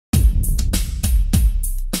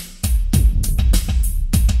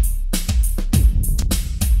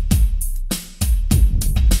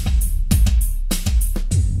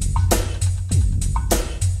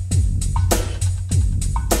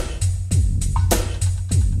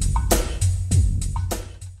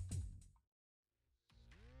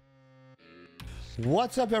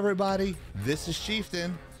What's up, everybody? This is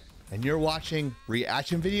Chieftain, and you're watching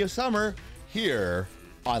Reaction Video Summer here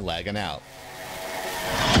on Laggin Out.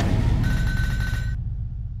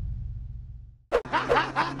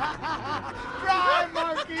 Drive,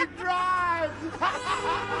 monkey, drive!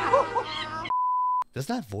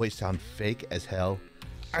 Doesn't that voice sound fake as hell?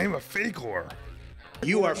 I'm a faker.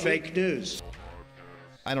 You are fake news.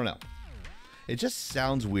 I don't know. It just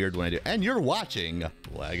sounds weird when I do. And you're watching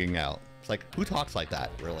Lagging Out. It's like, who talks like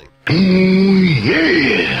that, really?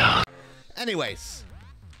 Yeah! Anyways,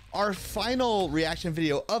 our final reaction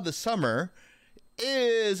video of the summer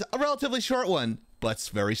is a relatively short one, but it's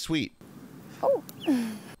very sweet. Oh.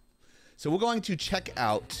 So we're going to check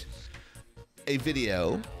out a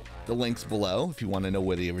video. The link's below if you want to know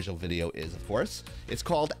where the original video is, of course. It's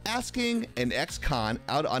called Asking an Ex-Con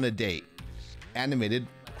Out on a Date. Animated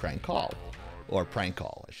prank call. Or prank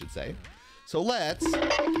call, I should say. So let's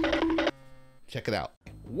check it out.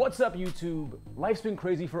 What's up, YouTube? Life's been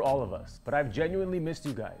crazy for all of us, but I've genuinely missed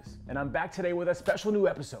you guys, and I'm back today with a special new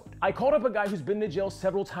episode. I called up a guy who's been to jail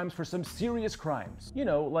several times for some serious crimes. You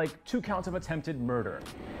know, like 2 counts of attempted murder.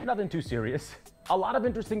 Nothing too serious. A lot of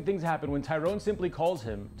interesting things happen when Tyrone simply calls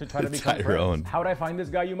him to try to become friends. How'd I find this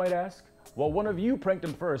guy, you might ask? Well, one of you pranked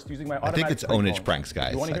him first using my automatic I think it's Ownage pranks, guys.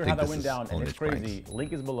 If you want to hear how that went down, and Ownage it's crazy, pranks.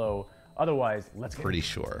 link is below. Otherwise, let's get Pretty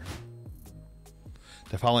sure.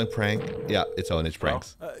 The following prank, yeah, it's Ownage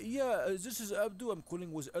pranks. This is Abdu. I'm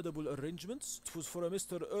calling with edible arrangements. It was for a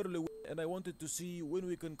Mr. Early, and I wanted to see when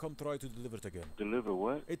we can come try to deliver it again. Deliver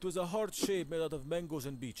what? It was a heart shape made out of mangoes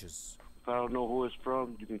and beaches. If I don't know who it's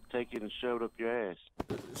from, you can take it and shove it up your ass.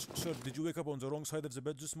 Sir, did you wake up on the wrong side of the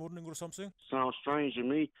bed this morning or something? Sounds strange to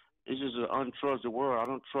me. This is an untrusted world. I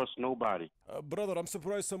don't trust nobody. Brother, I'm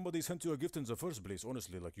surprised somebody sent you a gift in the first place,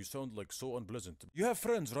 honestly. Like, you sound like so unpleasant. You have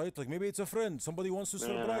friends, right? Like, maybe it's a friend. Somebody wants to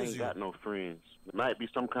Man, I surprise ain't you. got no friends. It might be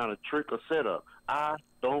some kind of trick or setup. I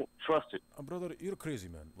don't trust it. Brother, you're crazy,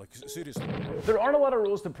 man. Like, seriously. There aren't a lot of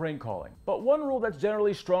rules to prank calling, but one rule that's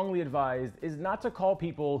generally strongly advised is not to call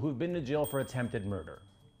people who've been to jail for attempted murder.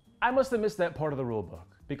 I must have missed that part of the rule book,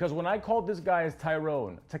 because when I called this guy as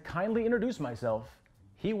Tyrone to kindly introduce myself,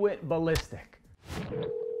 he went ballistic.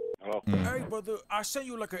 Hey, brother, I sent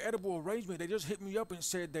you like an edible arrangement. They just hit me up and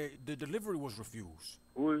said that the delivery was refused.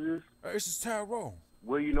 Who is this? This is Tyrone.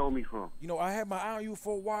 Where you know me from? You know, I had my eye on you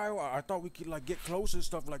for a while. I thought we could, like, get close and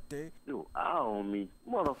stuff like that. You eye on me.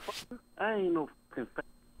 Motherfucker. I ain't no fucking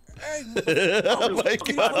Hey, Oh my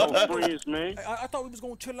God. no friends, man. I thought we was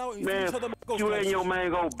gonna chill out and Man, each other. you ain't your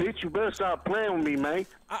man gonna bitch. You better stop playing with me, man.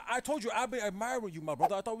 I told you I've been admiring you, my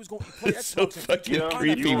brother. I thought we was gonna play It's so Xbox and fucking eat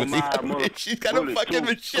creepy you with admire the She's got a Bullet, fucking too.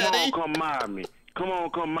 machete. Come on, come admire me. Come on,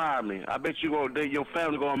 come admire me. I bet you gonna, your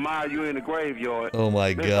family gonna admire you in the graveyard. Oh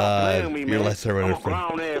my Better stop playing God. with me, You're man. less than I'm a a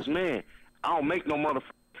grown ass man. I don't make no motherfucking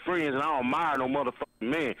friends, and I don't admire no motherfucking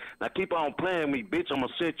man. Now keep on playing with me, bitch. I'm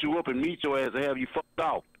gonna set you up and meet your ass and have you fucked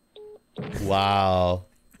off. Wow.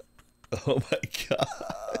 Oh my God.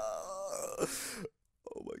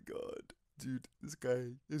 Oh my God, dude, this guy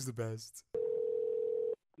is the best.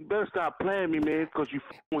 You better stop playing me, man, because you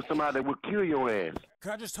f***ing with somebody that will kill your ass.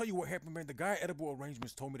 Can I just tell you what happened, man? The guy at Edible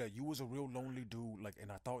Arrangements told me that you was a real lonely dude, like,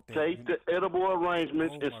 and I thought that. Take the edible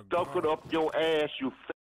arrangements Oh and my stuff God. it up your ass, you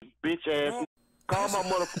bitch ass. No. Call my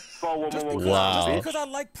motherfucking phone one more Wow. Just time, because I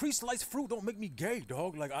like pre-sliced fruit don't make me gay,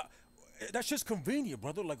 dog. Like, that's just convenient,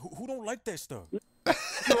 brother. Like, who don't like that stuff?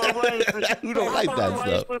 bitch. Who don't like that stuff?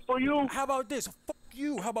 Arrangement for you? How about this? Fuck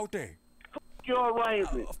you. How about that? Your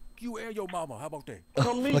arrangement. Fuck you and your mama. How about that?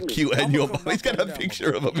 Come meet Fuck me. you and I'm your gonna mom. come He's got knock a on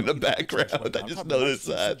picture down, of him in the motherfucker. background. I just noticed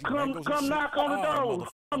that. Come knock on the door.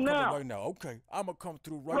 Come now. Right now. Okay. I'm going to come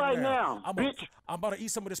through Right now, bitch. I'm about to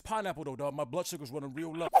eat some of this pineapple, though, dog. My blood sugar's running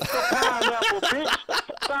real low. Pineapple, bitch.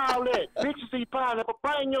 Fuck all that. Bitches eat pineapple.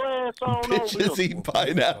 Bring your ass on over Bitches here. eat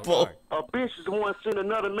pineapple. A bitch is the one send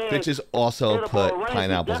another man. Bitches also edible put arrangement.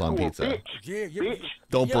 pineapples That's on who a pizza. bitch. Yeah, Bitch.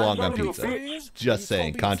 Don't Yeah, belong on you pizza. bitch. Just You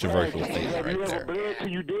saying, told me to controversial say it. statement Have right you ever there. bled till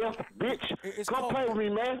you deaf, bitch? It's Come called- play with me,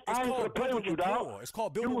 man. It's I ain't called gonna play with you, building dog. rapport. It's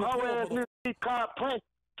called You building hoe rapport, ass mother- nigga,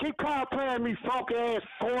 keep card playing me, funky ass,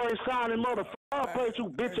 foreign sounding motherfucker. I'll play with you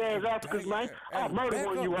bitch ass Africans, man. I'll murder back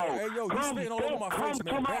one of up, you man. hoes. Hey, yo, you spitting all over my face,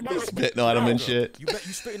 man. Come Back out, up. He's spitting on him and shit. You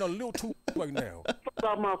spitting a little too right now. Fuck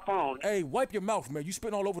off my phone. Hey, wipe your mouth, man. You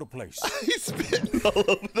spitting all over the place. He's spitting all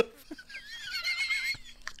over the...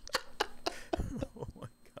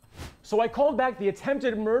 So I called back the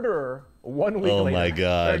attempted murderer 1 week Oh later. my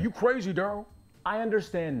God. Are you crazy, Daryl? I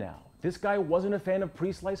understand now. This guy wasn't a fan of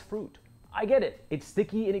pre-sliced fruit. I get it. It's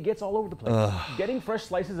sticky and it gets all over the place. Getting fresh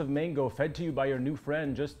slices of mango fed to you by your new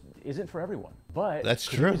friend just isn't for everyone. But that's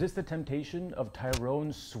could true. you resist the temptation of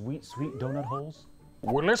Tyrone's sweet, sweet donut holes?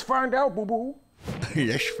 Well, let's find out, boo-boo.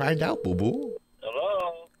 Let's find out, boo-boo.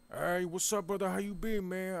 Hello? Hey, what's up, brother? How you been,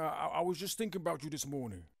 man? I was just thinking about you this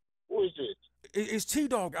morning. Who is this? It's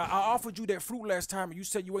T-Dog. I offered you that fruit last time, and you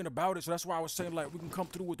said you ain't about it, so that's why I was saying, like, we can come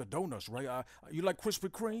through with the donuts, right? You like Krispy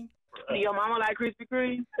Kreme? Your mama like Krispy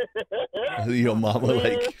Kreme? Your mama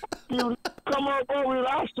like... Come on, bro.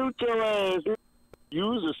 I'll shoot your ass.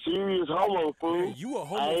 You's a serious homo, fool. Hey, you a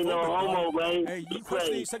homo. I ain't no homo, man. Hey, you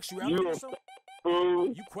questioning your sexuality You or a something? fool.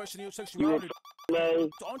 You questioning your You sexuality? a man.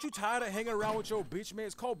 So aren't you tired of hanging around with your bitch, man?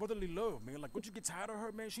 It's called brotherly love, man. Like, would you get tired of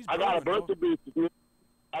her, man? She's I got a brother, bunch of bitches, man.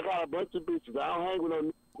 I got a bunch of bitches. I don't hang with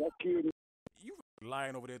no that kid. You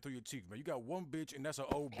lying over there through your cheeks, man. You got one bitch, and that's an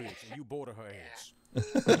old bitch, and you bored of her ass.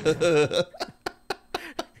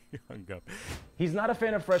 Hung up. He's not a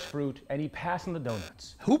fan of fresh fruit, and he passed on the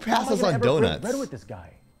donuts. Who passes How am I on gonna ever break donuts? bread with this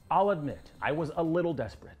guy? I'll admit, I was a little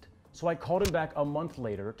desperate. So I called him back a month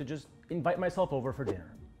later to just invite myself over for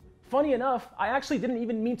dinner. Funny enough, I actually didn't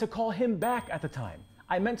even mean to call him back at the time.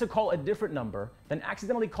 I meant to call a different number, then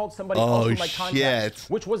accidentally called somebody else from my contacts,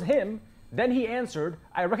 which was him. Then he answered.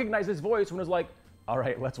 I recognized his voice and was like, all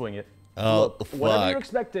right, let's wing it. Oh, Look, whatever you're fuck.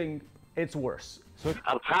 expecting, it's worse. So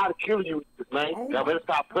I'm tired of killing you, man. Y'all better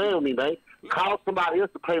stop playing with me, man. Call somebody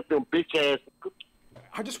else to play with them bitch ass.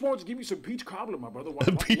 I just wanted to give you some peach cobbler, my brother.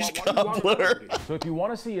 Peach cobbler. So if you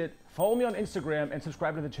want to see it, follow me on Instagram and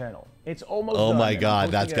subscribe to the channel. It's almost Oh done, my and I'm God,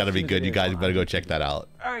 posting that's it gotta as be soon as good. it You is guys on better go IG. check that out.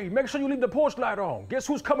 Hey, make sure you leave the porch light on. Guess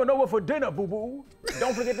who's coming over for dinner, boo-boo?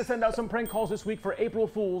 Don't forget to send out some prank calls this week for April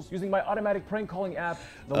Fools using my automatic prank calling app.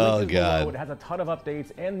 The link is below. It has a ton of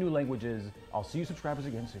updates and new languages. I'll see you subscribers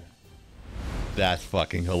again soon. That's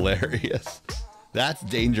fucking hilarious. That's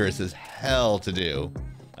dangerous as hell to do.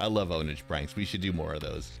 I love Ownage pranks. We should do more of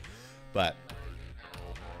those. But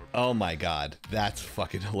oh my God, that's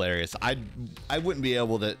fucking hilarious. I wouldn't be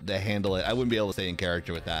able to handle it. I wouldn't be able to stay in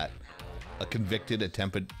character with that. A convicted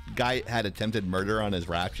attempted guy had attempted murder on his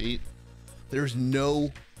rap sheet. There's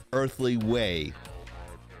no earthly way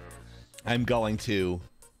I'm going to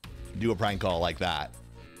do a prank call like that.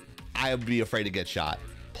 I would be afraid to get shot.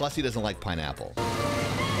 Plus, he doesn't like pineapple.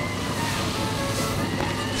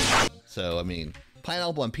 So, I mean,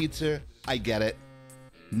 pineapple on pizza, I get it.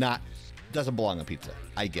 Doesn't belong on pizza.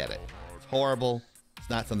 I get it. It's horrible. It's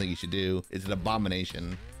not something you should do. It's an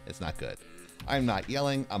abomination. It's not good. I'm not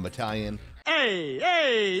yelling. I'm Italian. Hey,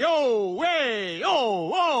 hey, oh, hey,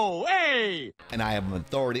 oh, oh, hey. And I have an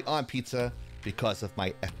authority on pizza because of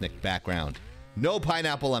my ethnic background. No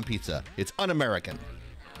pineapple on pizza. It's un-American.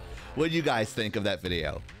 What do you guys think of that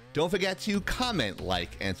video? Don't forget to comment,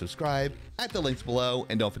 like, and subscribe at the links below.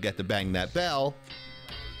 And don't forget to bang that bell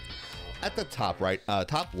at the top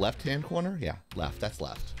top left-hand corner. Yeah, left. That's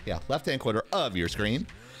left. Yeah, left-hand corner of your screen.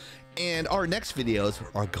 And our next videos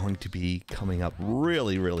are going to be coming up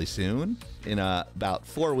really, really soon. In about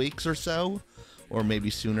 4 weeks or so, or maybe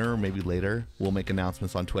sooner, or maybe later. We'll make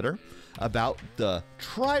announcements on Twitter about the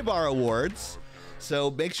Tri-Bar Awards.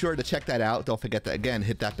 So make sure to check that out. Don't forget to, again,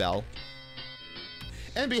 hit that bell.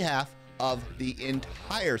 On behalf of the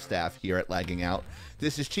entire staff here at Lagging Out,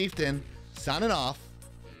 this is Chieftain signing off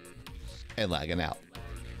and lagging out.